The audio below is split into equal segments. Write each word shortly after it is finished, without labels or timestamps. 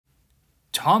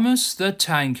Thomas the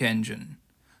Tank Engine.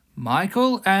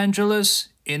 Michael Angelis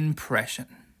impression.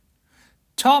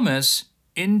 Thomas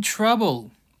in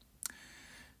trouble.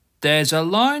 There's a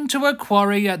line to a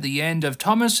quarry at the end of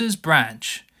Thomas's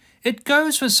branch. It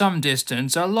goes for some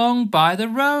distance along by the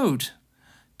road.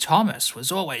 Thomas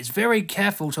was always very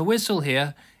careful to whistle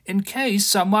here in case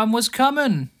someone was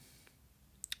coming.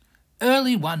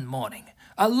 Early one morning,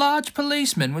 a large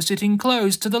policeman was sitting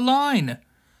close to the line.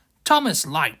 Thomas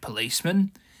liked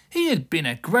policemen. He had been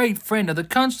a great friend of the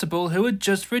constable who had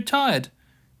just retired.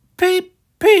 Peep,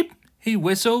 peep, he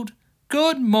whistled.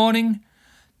 Good morning.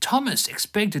 Thomas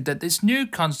expected that this new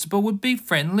constable would be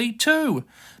friendly too,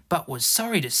 but was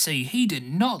sorry to see he did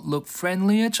not look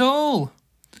friendly at all.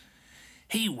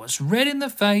 He was red in the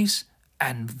face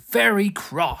and very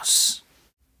cross.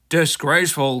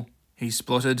 Disgraceful, he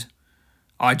spluttered.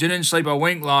 I didn't sleep a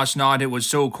wink last night, it was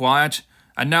so quiet,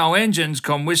 and now engines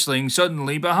come whistling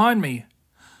suddenly behind me.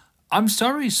 I'm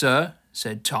sorry, sir,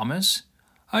 said Thomas.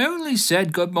 I only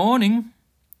said good morning.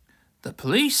 The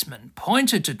policeman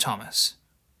pointed to Thomas.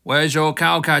 Where's your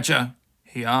cowcatcher?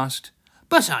 He asked.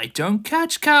 But I don't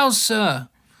catch cows, sir.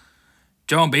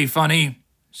 Don't be funny,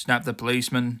 snapped the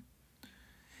policeman.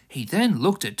 He then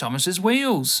looked at Thomas's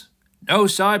wheels. No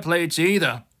side plates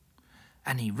either.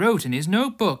 And he wrote in his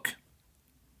notebook.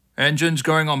 Engines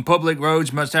going on public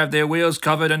roads must have their wheels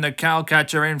covered and the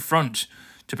cowcatcher in front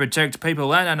to protect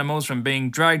people and animals from being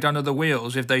dragged under the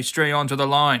wheels if they stray onto the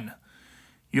line.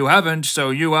 You haven't, so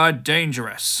you are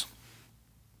dangerous.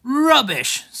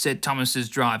 Rubbish, said Thomas's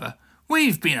driver.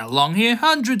 We've been along here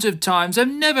hundreds of times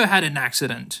and never had an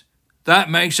accident.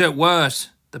 That makes it worse,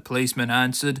 the policeman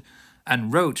answered,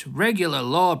 and wrote regular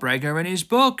lawbreaker in his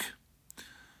book.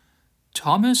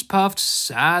 Thomas puffed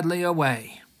sadly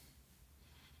away.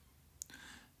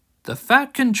 The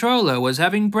fat controller was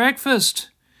having breakfast.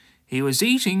 He was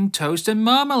eating toast and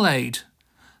marmalade.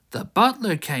 The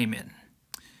butler came in.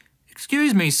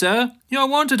 Excuse me, sir, you're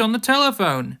wanted on the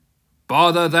telephone.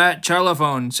 Bother that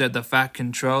telephone, said the fat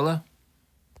controller.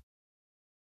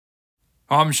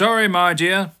 I'm sorry, my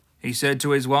dear, he said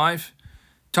to his wife.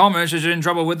 Thomas is in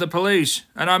trouble with the police,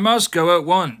 and I must go at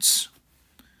once.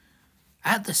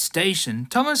 At the station,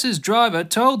 Thomas's driver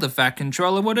told the fat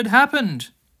controller what had happened.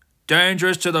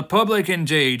 Dangerous to the public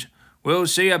indeed. We'll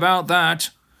see about that.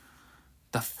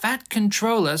 The fat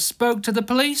controller spoke to the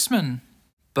policeman.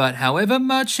 But however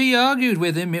much he argued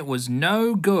with him, it was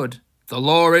no good. The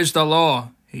law is the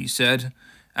law, he said,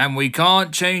 and we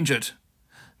can't change it.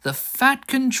 The fat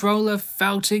controller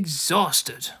felt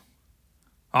exhausted.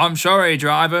 I'm sorry,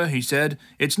 driver, he said.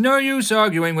 It's no use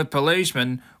arguing with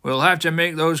policemen. We'll have to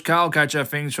make those cowcatcher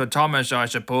things for Thomas, I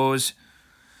suppose.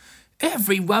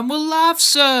 Everyone will laugh,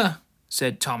 sir,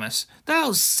 said Thomas.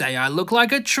 They'll say I look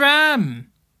like a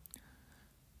tram.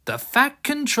 The fat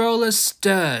controller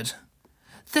stirred.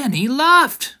 Then he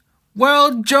laughed.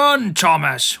 Well done,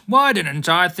 Thomas. Why didn't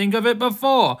I think of it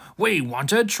before? We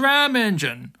want a tram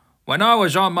engine. When I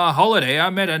was on my holiday,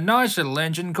 I met a nice little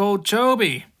engine called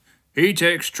Toby. He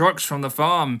takes trucks from the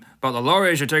farm, but the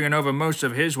lorries are taking over most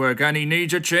of his work and he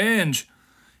needs a change.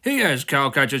 He has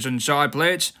cowcatchers and side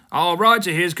plates. I'll write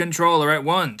to his controller at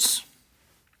once.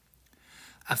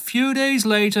 A few days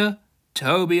later,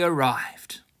 Toby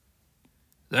arrived.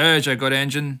 There's a good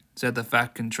engine, said the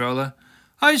fat controller.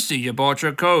 I see you bought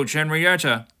your coach,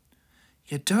 Henrietta.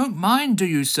 You don't mind, do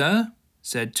you, sir?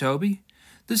 Said Toby.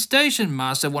 The station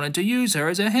master wanted to use her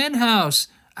as a hen house,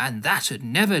 and that'd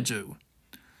never do.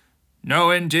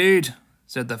 No, indeed,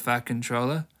 said the fat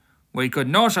controller. We could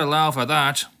not allow for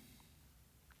that.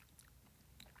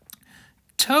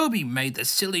 Toby made the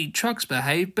silly trucks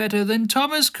behave better than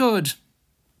Thomas could.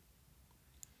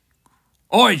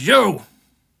 Oi, you!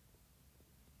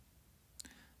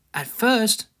 At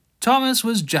first, Thomas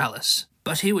was jealous,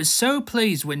 but he was so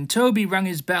pleased when Toby rang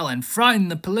his bell and frightened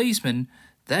the policeman.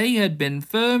 They had been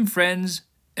firm friends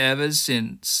ever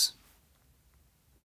since.